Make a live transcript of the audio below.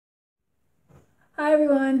Hi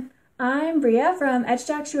everyone, I'm Bria from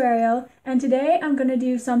Actuarial, and today I'm going to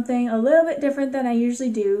do something a little bit different than I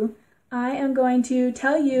usually do. I am going to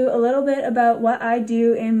tell you a little bit about what I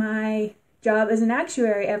do in my job as an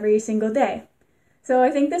actuary every single day. So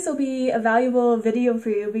I think this will be a valuable video for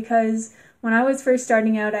you because when I was first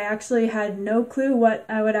starting out, I actually had no clue what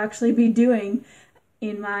I would actually be doing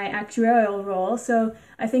in my actuarial role. So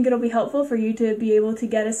I think it'll be helpful for you to be able to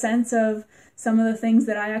get a sense of some of the things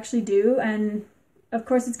that I actually do, and of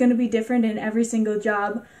course it's going to be different in every single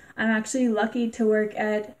job. I'm actually lucky to work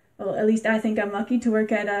at, well, at least I think I'm lucky to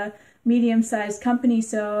work at a medium-sized company,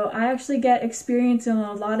 so I actually get experience in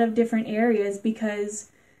a lot of different areas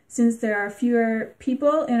because since there are fewer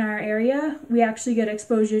people in our area, we actually get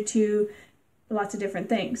exposure to lots of different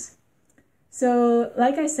things. So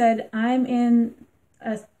like I said, I'm in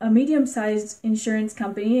a medium-sized insurance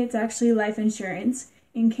company. It's actually life insurance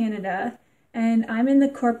in Canada, and I'm in the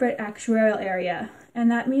corporate actuarial area. And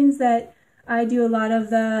that means that I do a lot of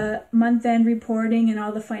the month-end reporting and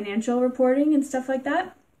all the financial reporting and stuff like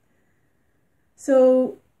that.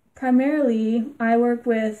 So primarily, I work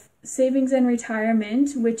with savings and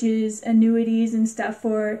retirement, which is annuities and stuff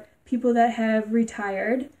for people that have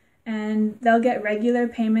retired, and they'll get regular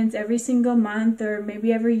payments every single month or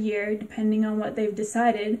maybe every year, depending on what they've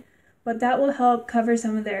decided, but that will help cover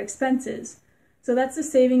some of their expenses. So that's the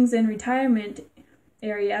savings and retirement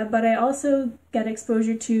area, but I also get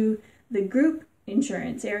exposure to the group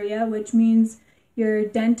insurance area, which means your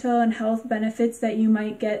dental and health benefits that you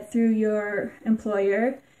might get through your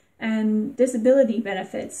employer, and disability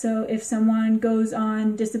benefits. So if someone goes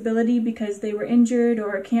on disability because they were injured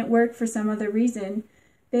or can't work for some other reason,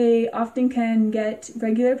 they often can get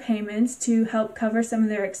regular payments to help cover some of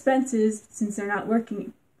their expenses since they're not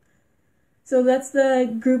working. So that's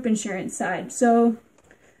the group insurance side. So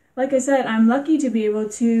like I said, I'm lucky to be able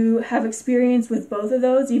to have experience with both of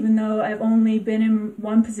those, even though I've only been in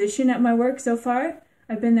one position at my work so far.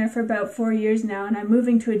 I've been there for about 4 years now, and I'm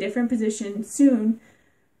moving to a different position soon.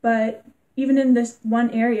 But even in this one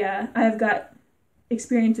area, I've got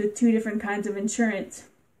experience with two different kinds of insurance.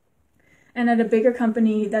 And at a bigger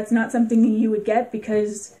company, that's not something you would get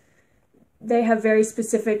because they have very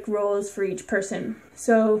specific roles for each person.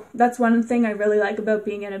 So that's one thing I really like about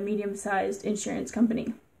being at a medium-sized insurance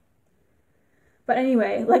company. But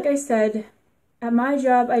anyway, like I said, at my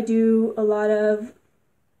job I do a lot of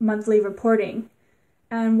monthly reporting.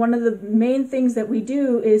 And one of the main things that we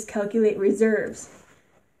do is calculate reserves.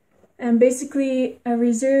 And basically, a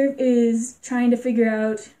reserve is trying to figure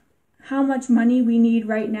out how much money we need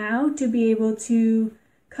right now to be able to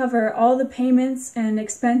cover all the payments and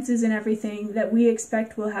expenses and everything that we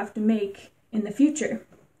expect we'll have to make in the future.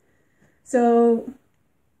 So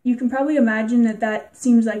you can probably imagine that that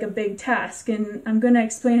seems like a big task, and I'm going to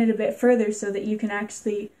explain it a bit further so that you can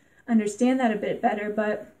actually understand that a bit better,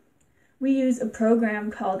 but we use a program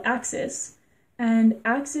called Axis, and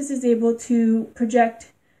Axis is able to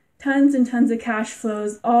project tons and tons of cash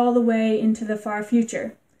flows all the way into the far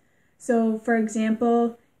future. So for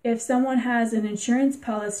example, if someone has an insurance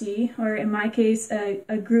policy, or in my case,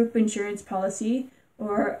 a group insurance policy,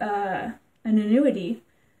 or an annuity,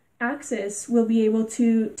 Axis will be able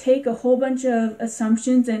to take a whole bunch of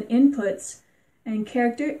assumptions and inputs and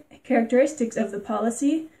characteristics of the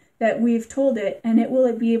policy that we've told it, and it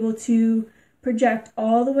will be able to project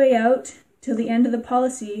all the way out till the end of the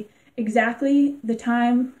policy exactly the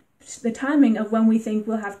timing of when we think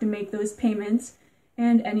we'll have to make those payments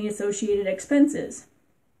and any associated expenses.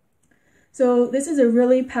 So this is a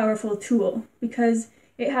really powerful tool because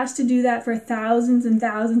it has to do that for thousands and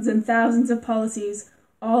thousands and thousands of policies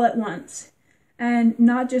all at once. And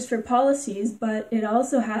not just for policies, but it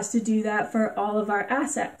also has to do that for all of our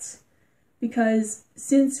assets. Because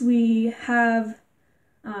since we have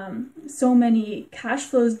so many cash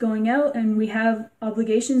flows going out and we have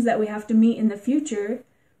obligations that we have to meet in the future,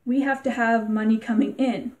 we have to have money coming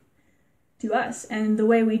in to us, and the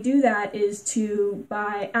way we do that is to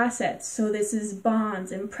buy assets. So this is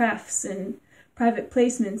bonds and prefs and private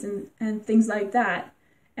placements and things like that.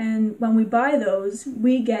 And when we buy those,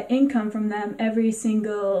 we get income from them every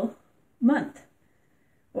single month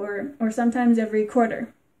or sometimes every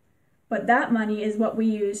quarter. But that money is what we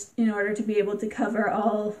use in order to be able to cover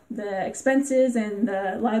all the expenses and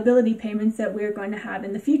the liability payments that we're going to have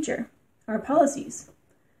in the future, our policies.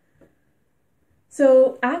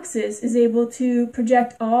 So Axis is able to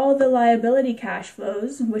project all the liability cash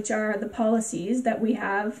flows, which are the policies that we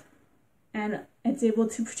have, and it's able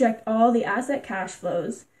to project all the asset cash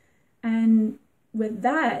flows. And with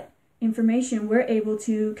that information, we're able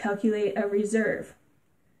to calculate a reserve.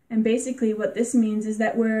 And basically what this means is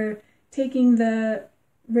that we're taking the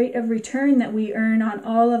rate of return that we earn on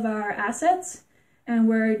all of our assets, and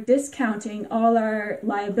we're discounting all our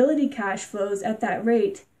liability cash flows at that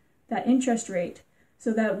rate, that interest rate,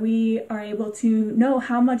 so that we are able to know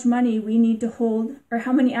how much money we need to hold, or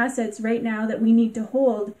how many assets right now that we need to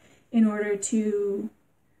hold in order to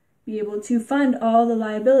be able to fund all the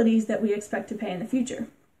liabilities that we expect to pay in the future.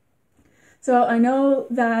 So I know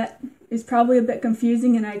that is probably a bit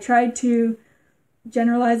confusing, and I tried to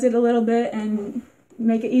generalize it a little bit and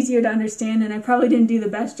make it easier to understand, and I probably didn't do the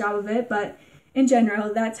best job of it, but in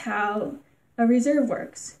general, that's how a reserve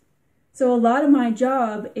works. So a lot of my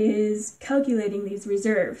job is calculating these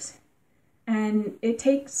reserves, and it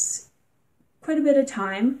takes quite a bit of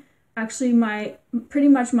time. Actually, pretty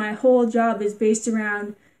much my whole job is based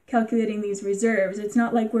around calculating these reserves. It's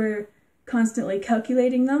not like we're constantly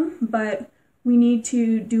calculating them, but we need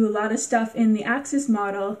to do a lot of stuff in the axis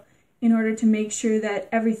model in order to make sure that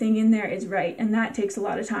everything in there is right, and that takes a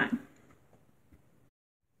lot of time.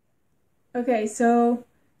 Okay, so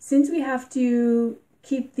since we have to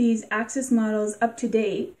keep these axis models up to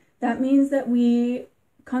date, that means that we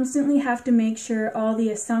constantly have to make sure all the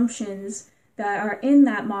assumptions that are in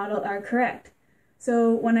that model are correct.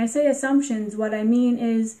 So when I say assumptions, what I mean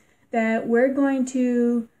is that we're going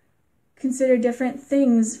to consider different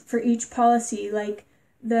things for each policy, like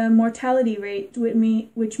the mortality rate,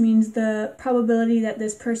 which means the probability that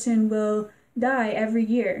this person will die every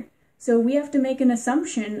year. So we have to make an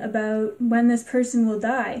assumption about when this person will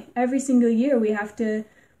die. Every single year we have to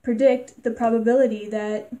predict the probability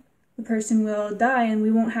that the person will die, and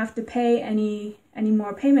we won't have to pay any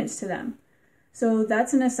more payments to them. So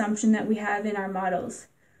that's an assumption that we have in our models.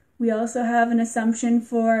 We also have an assumption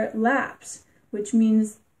for lapse, which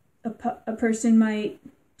means a person might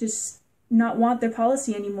just not want their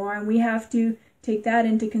policy anymore, and we have to take that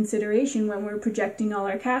into consideration when we're projecting all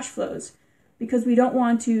our cash flows, because we don't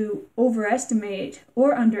want to overestimate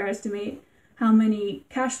or underestimate how many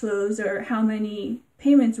cash flows or how many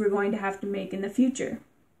payments we're going to have to make in the future.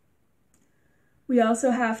 We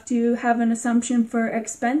also have to have an assumption for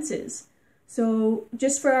expenses. So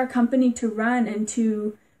just for our company to run and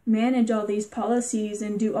to manage all these policies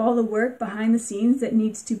and do all the work behind the scenes that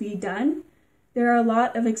needs to be done, there are a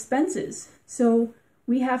lot of expenses. So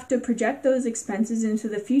we have to project those expenses into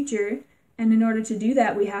the future, and in order to do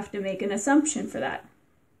that, we have to make an assumption for that.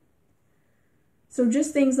 So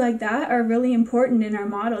just things like that are really important in our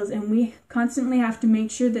models, and we constantly have to make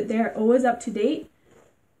sure that they're always up to date.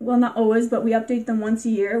 Well, not always, but we update them once a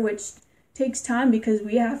year, which takes time because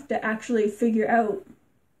we have to actually figure out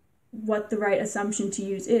what the right assumption to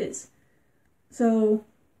use is. So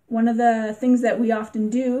one of the things that we often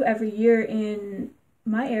do every year in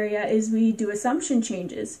my area is we do assumption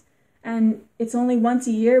changes. And it's only once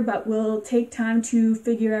a year, but we'll take time to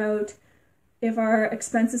figure out if our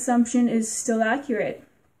expense assumption is still accurate.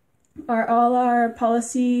 Are all our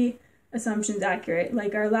policy assumptions accurate,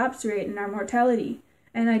 like our lapse rate and our mortality?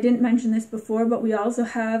 And I didn't mention this before, but we also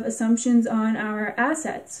have assumptions on our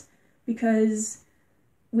assets, because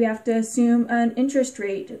we have to assume an interest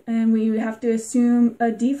rate, and we have to assume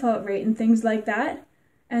a default rate and things like that,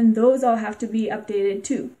 and those all have to be updated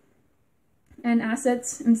too. And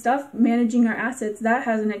assets and stuff, managing our assets, that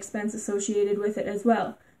has an expense associated with it as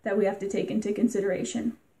well that we have to take into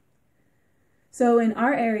consideration. So in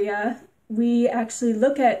our area, we actually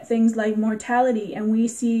look at things like mortality, and we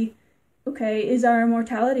see, okay, is our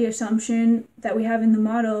mortality assumption that we have in the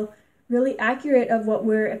model really accurate of what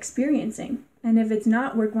we're experiencing? And if it's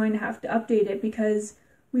not, we're going to have to update it, because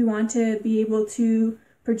we want to be able to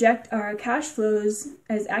project our cash flows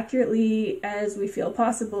as accurately as we feel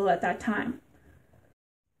possible at that time.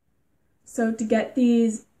 So to get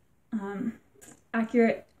these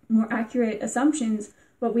more accurate assumptions,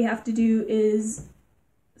 what we have to do is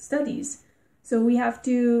studies. So we have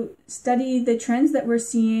to study the trends that we're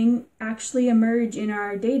seeing actually emerge in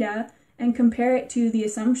our data and compare it to the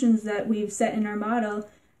assumptions that we've set in our model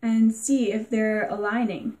and see if they're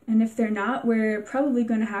aligning. And if they're not, we're probably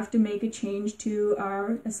going to have to make a change to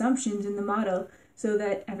our assumptions in the model so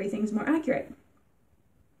that everything's more accurate.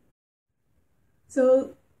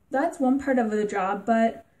 So that's one part of the job,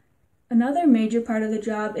 but another major part of the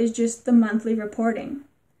job is just the monthly reporting.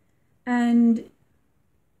 And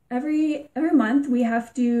every month we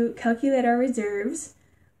have to calculate our reserves,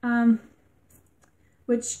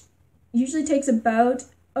 which usually takes about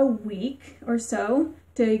a week or so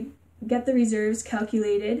to get the reserves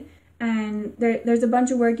calculated, and there's a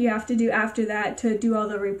bunch of work you have to do after that to do all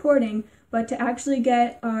the reporting, but to actually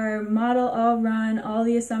get our model all run, all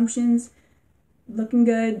the assumptions looking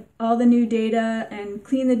good, all the new data, and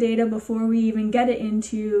clean the data before we even get it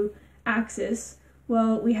into axis,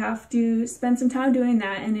 well, we have to spend some time doing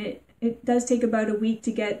that, and it does take about a week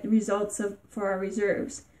to get the results for our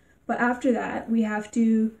reserves. But after that, we have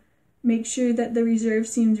to make sure that the reserve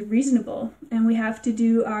seems reasonable, and we have to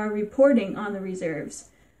do our reporting on the reserves.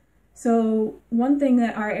 So one thing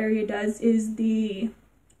that our area does is the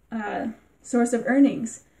source of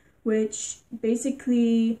earnings, which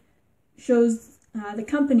basically shows the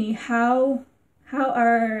company how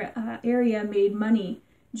our area made money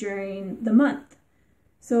during the month.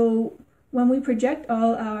 So when we project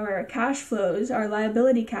all our cash flows, our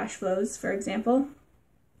liability cash flows, for example,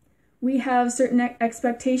 we have certain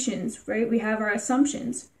expectations, right? We have our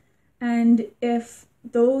assumptions. And if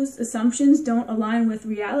those assumptions don't align with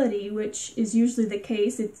reality, which is usually the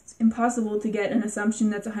case, it's impossible to get an assumption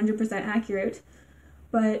that's 100% accurate.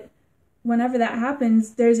 But whenever that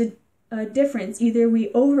happens, there's a difference. Either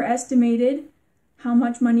we overestimated how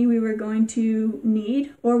much money we were going to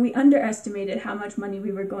need, or we underestimated how much money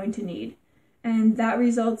we were going to need. And that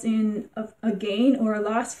results in a gain or a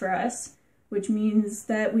loss for us, which means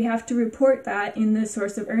that we have to report that in the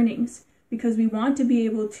source of earnings, because we want to be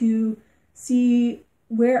able to see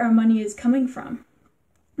where our money is coming from.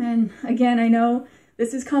 And again, I know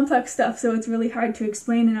this is complex stuff, so it's really hard to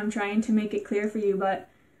explain, and I'm trying to make it clear for you, but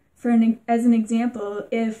as an example,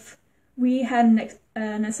 if we had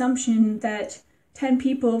an assumption that 10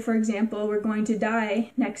 people, for example, were going to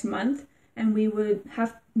die next month, and we would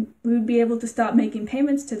be able to stop making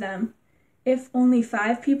payments to them. If only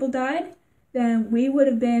 5 people died, then we would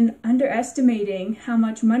have been underestimating how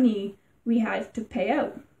much money we had to pay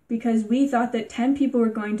out, because we thought that 10 people were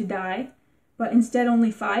going to die, but instead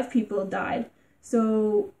only 5 people died.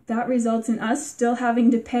 So that results in us still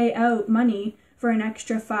having to pay out money for an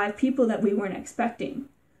extra 5 people that we weren't expecting.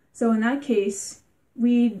 So in that case,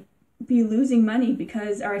 we'd be losing money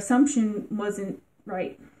because our assumption wasn't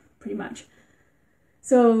right, pretty much.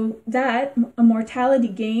 So that, a mortality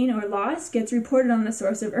gain or loss, gets reported on the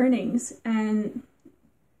source of earnings, and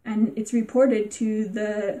it's reported to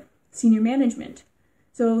the senior management.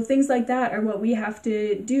 So things like that are what we have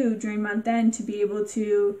to do during month end to be able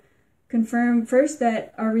to confirm first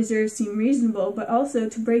that our reserves seem reasonable, but also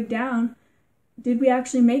to break down, did we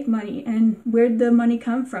actually make money, and where did the money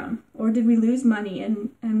come from? Or did we lose money,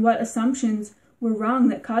 and what assumptions were wrong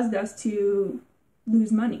that caused us to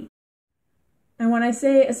lose money? And when I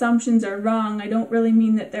say assumptions are wrong, I don't really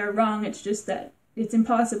mean that they're wrong, it's just that it's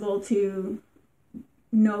impossible to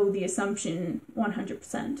know the assumption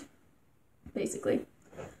 100%, basically.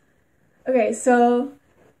 Okay, so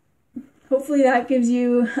hopefully that gives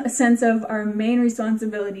you a sense of our main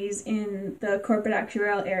responsibilities in the corporate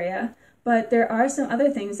actuarial area, but there are some other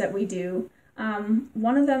things that we do.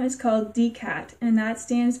 One of them is called DCAT, and that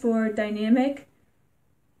stands for Dynamic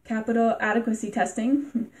Capital Adequacy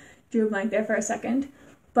Testing. Drew a blank there for a second.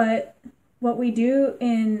 But what we do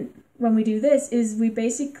when we do this is we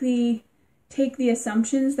basically take the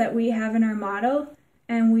assumptions that we have in our model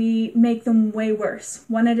and we make them way worse,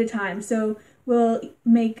 one at a time. So we'll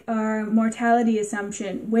make our mortality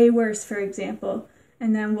assumption way worse, for example,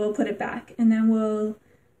 and then we'll put it back. And then we'll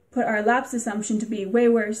put our lapse assumption to be way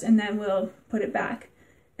worse, and then we'll put it back.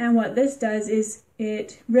 And what this does is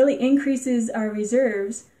it really increases our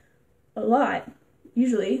reserves a lot,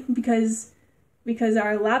 usually, because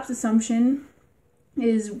our lapse assumption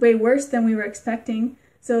is way worse than we were expecting,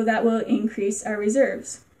 so that will increase our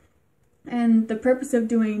reserves. And the purpose of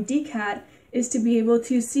doing DCAT is to be able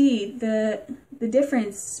to see the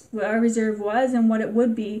difference, what our reserve was and what it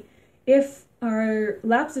would be if our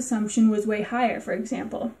lapse assumption was way higher, for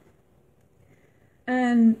example.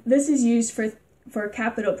 And this is used for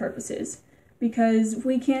capital purposes, because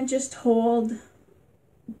we can't just hold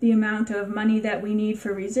the amount of money that we need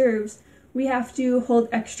for reserves. We have to hold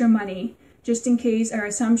extra money just in case our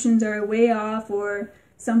assumptions are way off or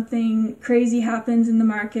something crazy happens in the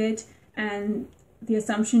market and the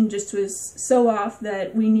assumption just was so off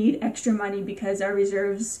that we need extra money because our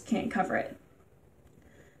reserves can't cover it.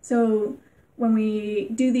 So when we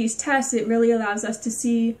do these tests, it really allows us to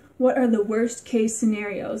see what are the worst case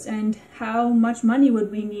scenarios and how much money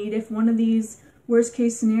would we need if one of these worst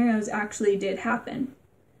case scenarios actually did happen.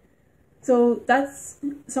 So that's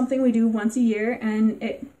something we do once a year, and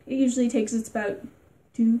it usually takes us about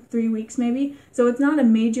 2-3 weeks maybe. So it's not a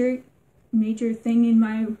major thing in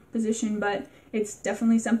my position, but it's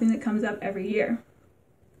definitely something that comes up every year.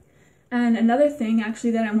 And another thing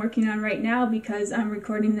actually that I'm working on right now, because I'm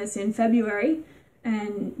recording this in February,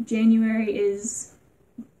 and January is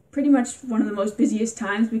pretty much one of the most busiest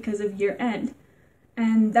times because of year end.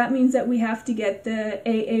 And that means that we have to get the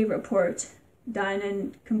AA report done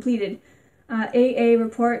and completed. AA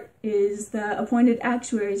report is the Appointed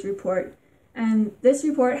Actuaries report, and this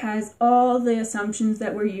report has all the assumptions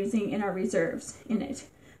that we're using in our reserves in it.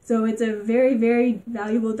 So it's a very, very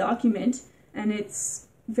valuable document, and it's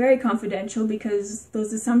very confidential because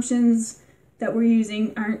those assumptions that we're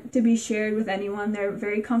using aren't to be shared with anyone. They're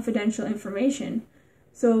very confidential information.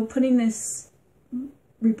 So putting this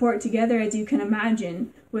report together, as you can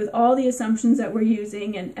imagine, with all the assumptions that we're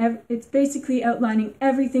using, and it's basically outlining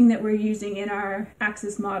everything that we're using in our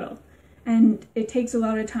axis model. And it takes a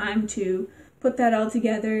lot of time to put that all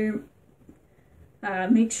together,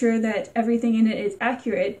 make sure that everything in it is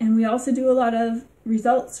accurate, and we also do a lot of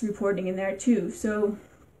results reporting in there too. So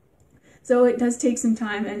it does take some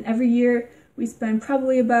time, and every year we spend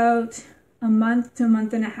probably about a month to a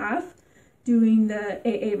month and a half doing the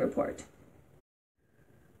AA report.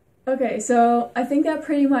 Okay, so I think that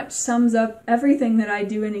pretty much sums up everything that I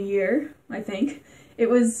do in a year, I think. It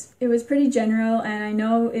was pretty general, and I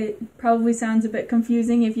know it probably sounds a bit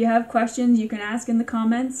confusing. If you have questions, you can ask in the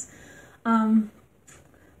comments.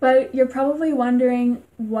 But you're probably wondering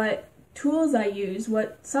what tools I use,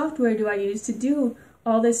 what software do I use to do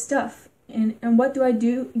all this stuff, and what do I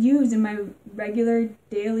use in my regular,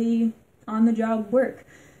 daily, on-the-job work.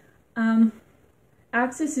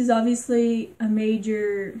 Axis is obviously a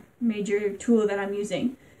major tool that I'm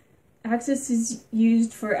using. Axis is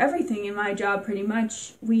used for everything in my job pretty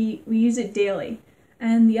much. We use it daily.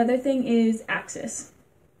 And the other thing is Axis.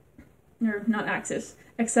 Or not Axis,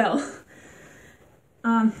 Excel.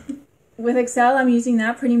 With Excel, I'm using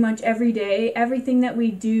that pretty much every day. Everything that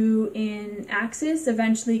we do in Axis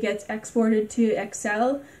eventually gets exported to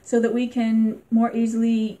Excel so that we can more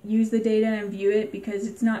easily use the data and view it, because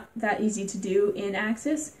it's not that easy to do in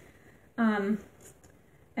Axis. And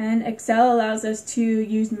Excel allows us to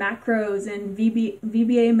use macros and VBA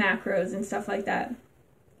macros and stuff like that.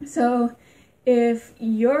 So if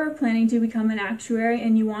you're planning to become an actuary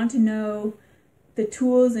and you want to know the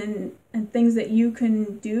tools and things that you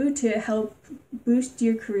can do to help boost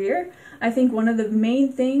your career, I think one of the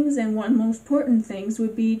main things and one of the most important things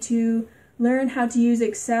would be to learn how to use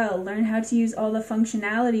Excel, learn how to use all the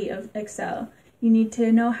functionality of Excel. You need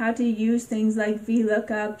to know how to use things like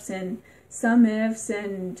VLOOKUPs and SUMIFs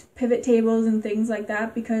and pivot tables and things like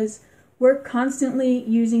that, because we're constantly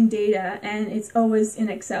using data and it's always in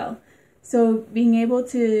Excel. So being able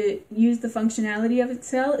to use the functionality of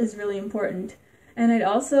Excel is really important. And I'd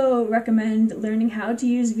also recommend learning how to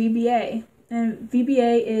use VBA. And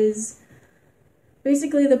VBA is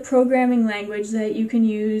basically the programming language that you can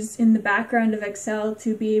use in the background of Excel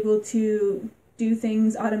to be able to do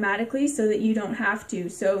things automatically so that you don't have to.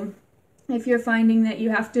 So if you're finding that you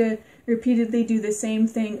have to repeatedly do the same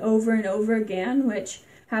thing over and over again, which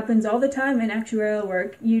happens all the time in actuarial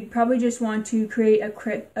work, you'd probably just want to create a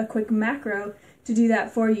quick macro to do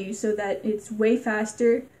that for you so that it's way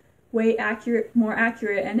faster, way more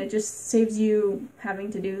accurate, and it just saves you having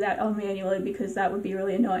to do that all manually, because that would be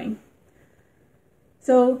really annoying.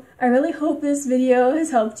 So I really hope this video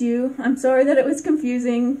has helped you. I'm sorry that it was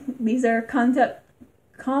confusing. These are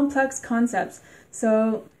complex concepts.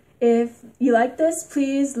 So if you like this,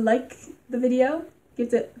 please like the video,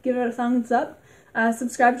 give it a thumbs up,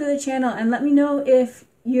 subscribe to the channel, and let me know if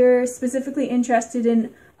you're specifically interested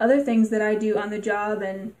in other things that I do on the job,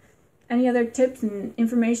 and any other tips and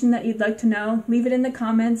information that you'd like to know. Leave it in the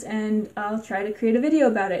comments and I'll try to create a video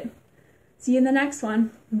about it. See you in the next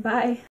one. Bye.